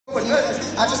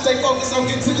I just stay focused on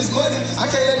getting to this money. I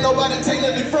can't let nobody take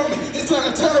nothing from me. It's time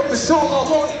to turn up and show them I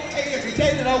want it. Hey, every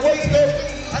day that I wake up,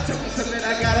 I tell myself that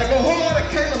I gotta go hard. I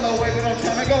came a long way, but I'm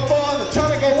trying to go far. I'm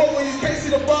trying to go up where you can't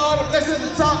see the bar. The best at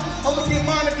the top. I'ma get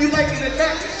mine if you like it or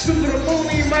not. Shoot to the moon,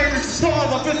 you might reach the stars.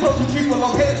 I've been told you people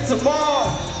I'm headed to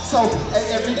Mars. So,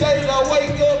 hey, every day that I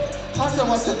wake up, I tell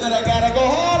myself that I gotta go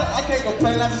harder. I can't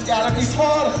complain, I just gotta be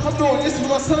smarter. I'm doing this for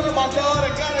my son and my daughter.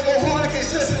 Gotta go harder, can't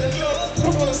stress it enough.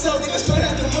 I'm gonna sell niggas straight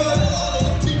out the mud. All of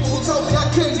the people who told me I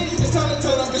couldn't, it's time to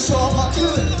turn up and show them I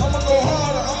could. I'ma go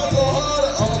harder, I'ma go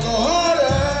harder, I'ma go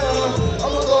harder.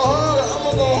 I'ma go harder,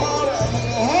 I'ma go harder, I'ma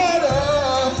go harder.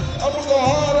 I'ma go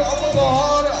harder, I'ma go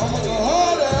harder, I'ma go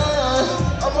harder.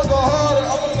 I'ma go harder,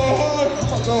 I'ma go harder,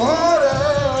 I'ma go harder.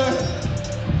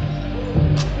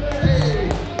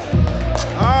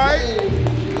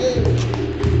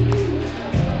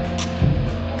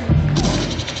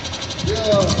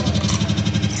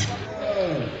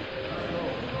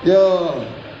 Yo,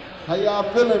 how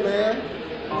y'all feeling, man?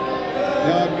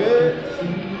 Y'all good?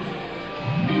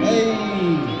 Hey,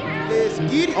 let's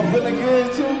get it. I'm feeling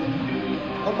good too.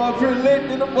 I'm up here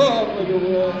lit in the motherfucker,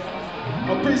 boy.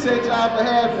 I appreciate y'all for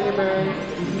having me, man.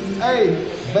 Hey,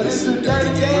 but it's a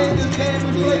dirty game. This game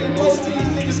we play, most of these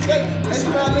niggas fake. They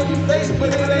smile in your face, but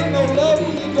it ain't no love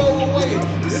when you go away.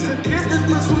 It's a difference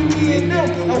between me and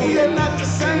them, and we are not the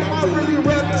same. I really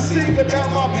rather sing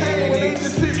about my pain when they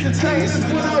just fix the change. It's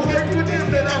when I work with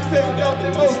them that I found out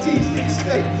that most of these niggas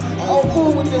fake. I'm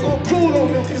cool with them, I'm cool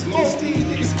on them, cause most of these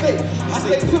niggas fake. I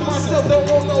say to myself, don't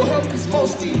want no help, cause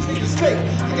most of these niggas fake.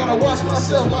 I gotta watch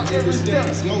myself, my every step.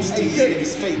 Most of these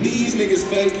niggas fake. These niggas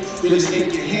fake. Really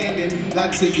shake your hand and lie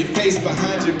to your face.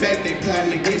 Behind your back, they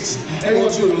plotting against you. They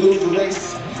want you to lose the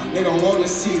race. They don't want to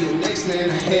see the next man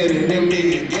ahead of them in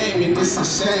the game, and it's a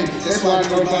shame. That's why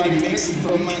nobody makes it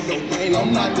from my domain.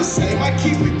 I'm not the same. I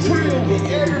keep it real with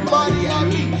everybody I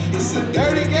meet. It's a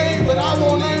dirty game, but I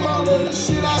won't name all of the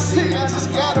shit I see. I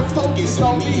just gotta focus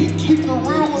on me. Keep the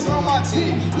real ones on my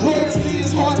team. Loyalty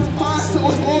is hard to find, so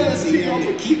it's loyalty.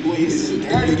 I'ma keep waiting. It's a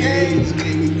dirty game. This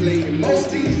game we play, and most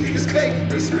of these niggas fake.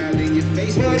 They smile in your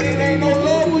face, but it ain't no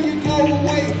love when you go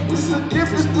away. It's a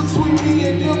difference between me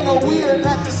and them. No, we are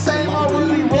not the same. I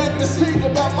really rather sing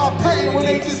about my pain when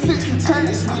they just fix the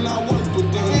change. When I work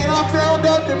with them, and I found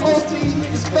out that most of these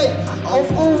niggas fake. I'm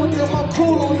cool with them, I'm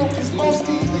cool on them, cause most of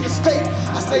these niggas fake.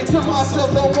 I say to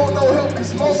myself, don't want no help,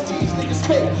 cause most of these niggas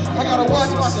fake. I gotta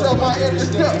watch myself, my every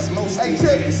step. Hey,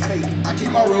 check it. I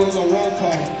keep my rules on roll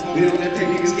call. We don't let that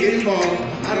niggas get involved.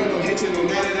 I don't know hatred, no,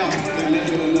 not at all. Got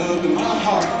nothing but love in my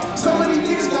heart. Some of these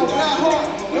niggas don't fly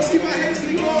hard. Let's keep my hands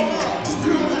in the ball. Just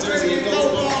put on my jersey and go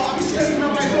ball. I be stressing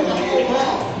on my head the whole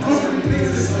ball. Most of these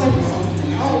niggas is so ball.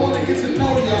 I don't wanna get to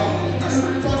know y'all. That's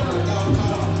what the fuck I'm talking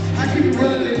about. I keep it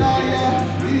running in all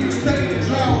y'all. You stuck in the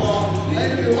drywall.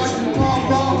 Lately been watching the mom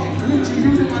ball. Gucci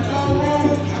using my dog wrong.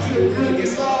 I feel good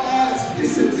against all odds.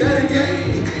 It's a dirty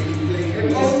game.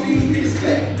 And most of these niggas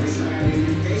fake.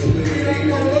 It ain't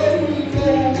no love when you go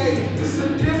away. It's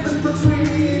a difference between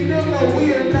me and them. No,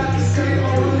 we are not the same.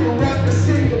 I really rather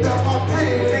sing about my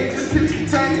pain when they just fix the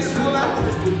change. When I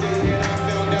work with them, and I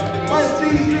found out that most of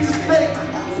these niggas fake.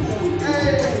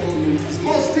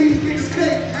 Most of these niggas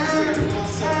fake.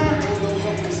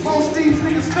 Most of these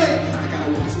niggas fake. I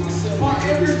gotta watch myself. My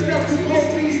every step, cause most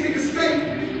of these niggas fake.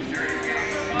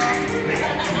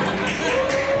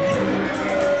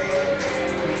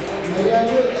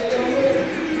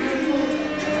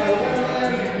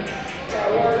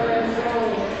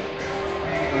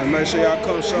 Make sure y'all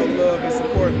come show love and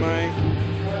support, man.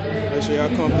 Make sure y'all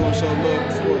come through and show love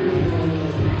and support, man.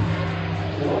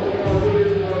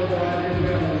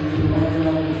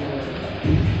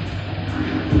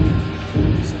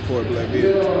 Support Black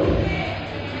people.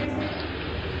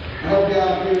 I hope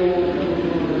y'all feel what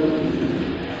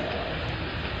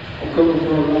I'm coming from.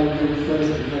 A lot of different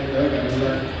places. I gotta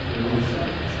learn.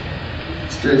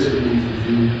 Stretch it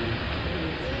easy.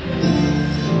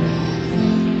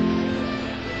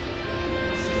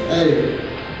 Hey,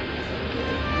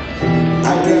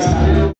 I guess